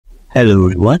Hello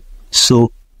everyone.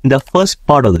 So in the first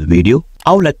part of the video,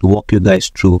 I would like to walk you guys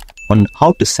through on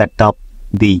how to set up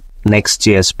the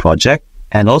Next.js project,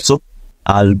 and also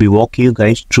I'll be walking you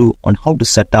guys through on how to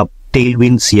set up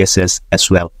Tailwind CSS as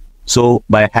well. So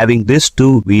by having these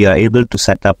two, we are able to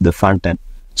set up the front end.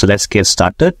 So let's get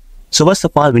started. So first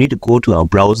of all, we need to go to our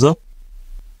browser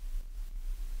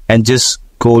and just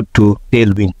go to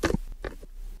Tailwind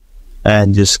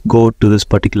and just go to this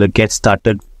particular get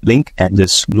started link and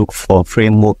just look for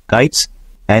framework guides.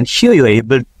 And here you are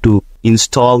able to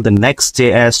install the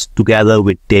Next.js together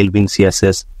with Tailwind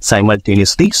CSS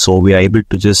simultaneously. So we are able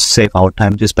to just save our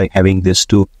time just by having this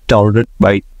two downloaded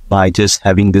by just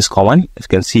having this command. As you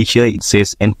can see here, it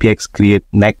says npx create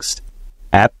next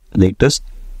app latest.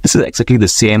 This is exactly the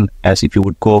same as if you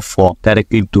would go for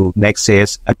directly to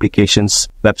Next.js applications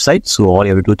website. So all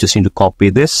you have to do, just need to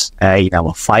copy this in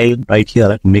our file right here.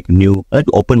 I'll make a new, I'll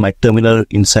open my terminal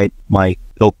inside my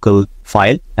local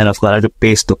file, and of course I have to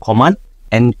paste the command.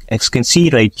 And as you can see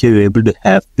right here, you're able to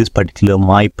have this particular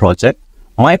my project.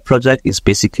 My project is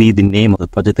basically the name of the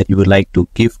project that you would like to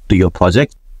give to your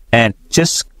project. And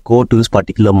just go to this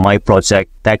particular my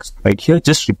project text right here,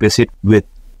 just replace it with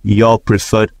your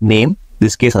preferred name. In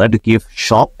this case, I like to give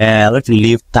shop, and I like to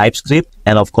leave TypeScript,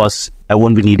 and of course I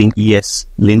won't be needing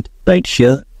ESLint right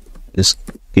here. Just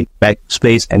hit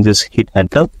backspace and just hit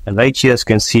enter, and right here as you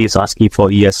can see it's asking for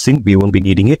ESLint. We won't be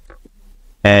needing it.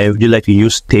 And would you like to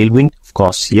use Tailwind? Of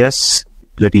course yes.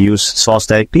 Would you like to use source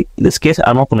directory? In this case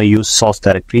I'm not going to use source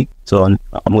directory, so I'm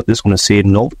just going to say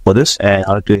no for this, and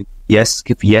I'll do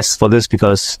skip yes for this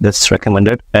because that's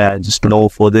recommended, and just no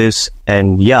for this.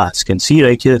 And yeah, as you can see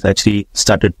right here, it's actually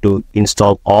started to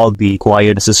install all the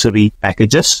required necessary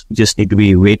packages. Just need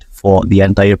to wait for the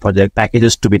entire project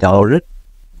packages to be downloaded.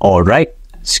 All right,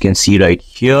 as you can see right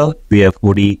here, we have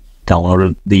already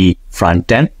downloaded the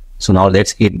front end. So now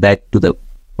let's head back to the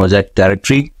project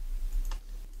directory.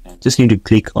 Just need to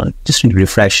click on it, just need to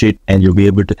refresh it, and you'll be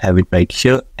able to have it right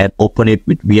here, and open it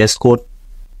with VS Code.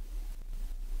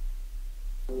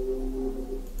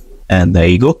 And there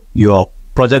you go, your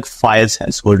project files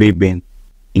has already been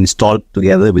installed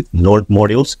together with Node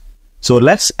modules. So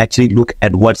let's actually look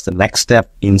at what's the next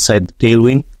step inside the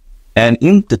Tailwind. And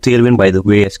in the Tailwind, by the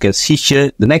way, as you can see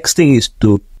here, the next thing is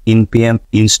to npm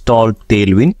install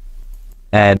Tailwind,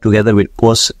 and together with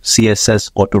post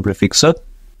CSS auto prefixer.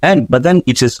 But then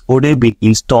it has already been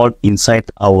installed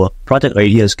inside our project right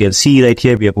here. As you can see right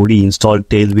here, we have already installed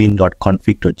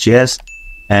tailwind.config.js,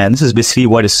 and this is basically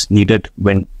what is needed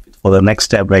for the next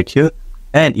step right here.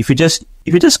 And if you just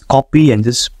copy and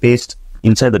just paste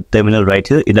inside the terminal right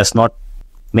here, it does not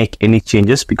make any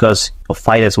changes because a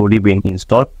file has already been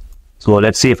installed. So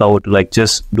let's see if I were to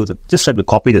just try to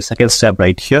copy the second step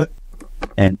right here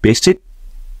and paste it.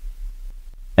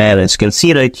 And as you can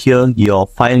see right here, your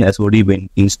file has already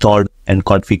been installed and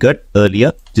configured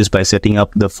earlier just by setting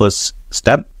up the first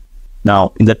step.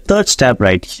 Now in the third step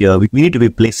right here, we need to be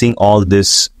placing all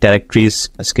these directories.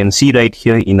 As you can see right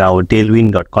here in our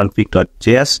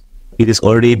tailwind.config.js, it is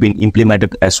already been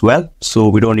implemented as well, so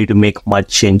we don't need to make much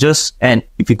changes. And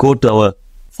if you go to our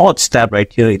fourth step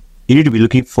right here, you need to be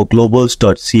looking for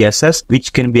globals.css,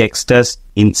 which can be accessed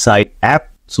inside app.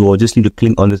 So just need to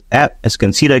click on this app. As you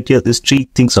can see right here, these three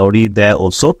things are already there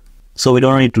also, so we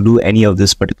don't need to do any of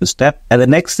this particular step. And the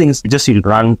next thing is we just need to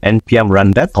run npm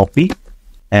run that copy,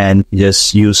 and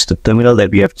just use the terminal that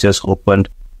we have just opened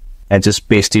and just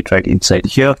paste it right inside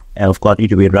here. And of course, you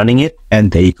need to be running it,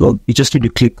 and there you go. You just need to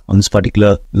click on this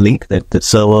particular link that the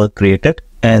server created,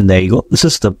 and there you go. This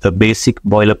is the basic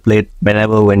boilerplate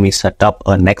when we set up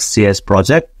a Next.js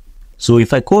project. So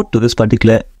if I go to this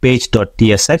particular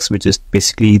page.tsx, which is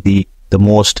basically the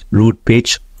most root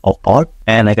page of all,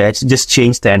 and I can actually just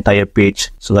change the entire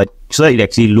page so that it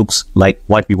actually looks like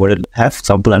what we wanted to have.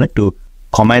 Example, I like to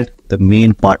comment the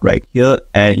main part right here,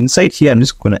 and inside here I'm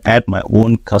just going to add my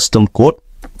own custom code.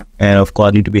 And of course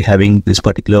I need to be having this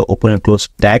particular open and close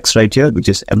tags right here, which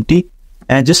is empty,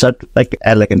 and just add like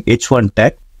an h1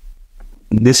 tag.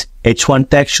 This h1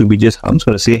 tag should be just, I'm just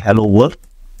going to say hello world.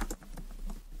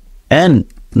 And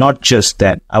not just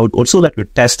that, I would also like to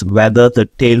test whether the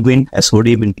Tailwind has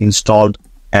already been installed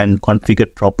and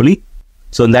configured properly.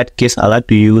 So in that case, I like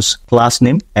to use class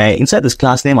name, and inside this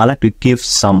class name I like to give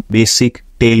some basic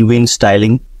Tailwind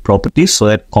styling properties so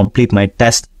that complete my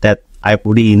test that I've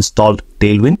already installed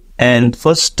Tailwind. And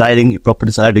first styling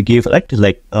properties I like to give,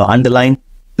 underline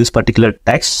this particular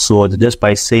text. So just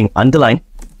by saying underline,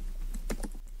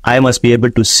 I must be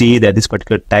able to see that this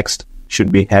particular text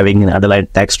should be having an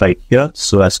underlined text right here.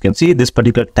 So as you can see, this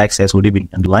particular text has already been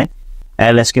underlined,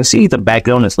 and as you can see, the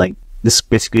background is like this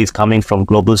basically is coming from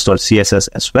globals.css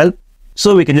as well.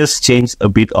 So we can just change a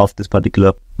bit of this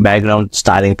particular background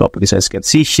styling properties. As you can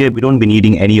see here, we don't be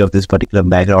needing any of this particular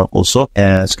background also.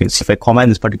 As you can see, if I comment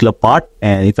this particular part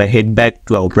and if I head back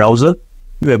to our browser,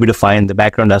 you're able to find the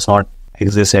background does not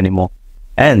exist anymore.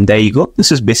 And there you go.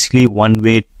 This is basically one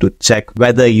way to check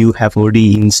whether you have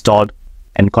already installed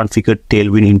and configured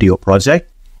Tailwind into your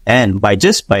project. And by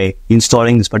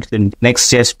installing this particular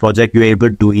Next.js project, you're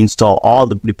able to install all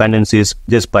the dependencies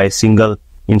just by a single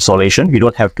installation. You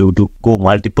don't have to go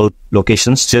multiple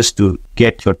locations just to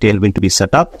get your Tailwind to be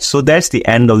set up. So that's the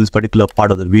end of this particular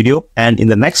part of the video. And in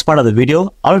the next part of the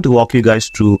video, I'll have to walk you guys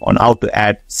through on how to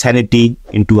add Sanity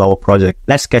into our project.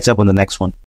 Let's catch up on the next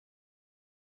one.